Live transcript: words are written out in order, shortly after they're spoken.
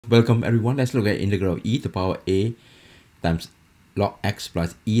Welcome everyone. Let's look at integral of e to the power a times log x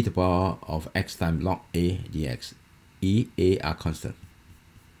plus e to the power of x times log a dx. A are constant.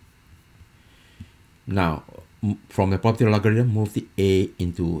 Now, from the property of logarithm, move the a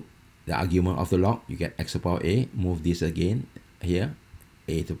into the argument of the log. You get x to the power a. Move this again here,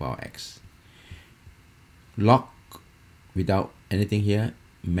 a to the power x. Log without anything here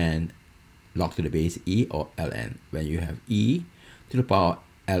meant log to the base e or ln. When you have e to the power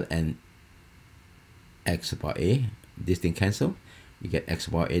ln x to the power a, this thing cancel. You get x to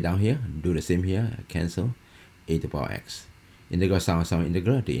the power a down here. Do the same here. Cancel a to the power x. Integral sound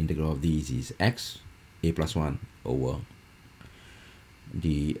integral. The integral of these is x a plus 1 over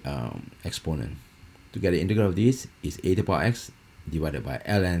the exponent. To get the integral of this is a to the power x divided by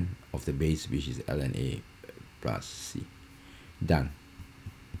ln of the base, which is ln a plus c. Done.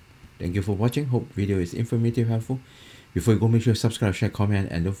 Thank you for watching. Hope video is informative, helpful. Before you go, make sure you subscribe, share, comment,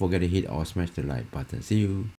 and don't forget to hit or smash the like button. See you.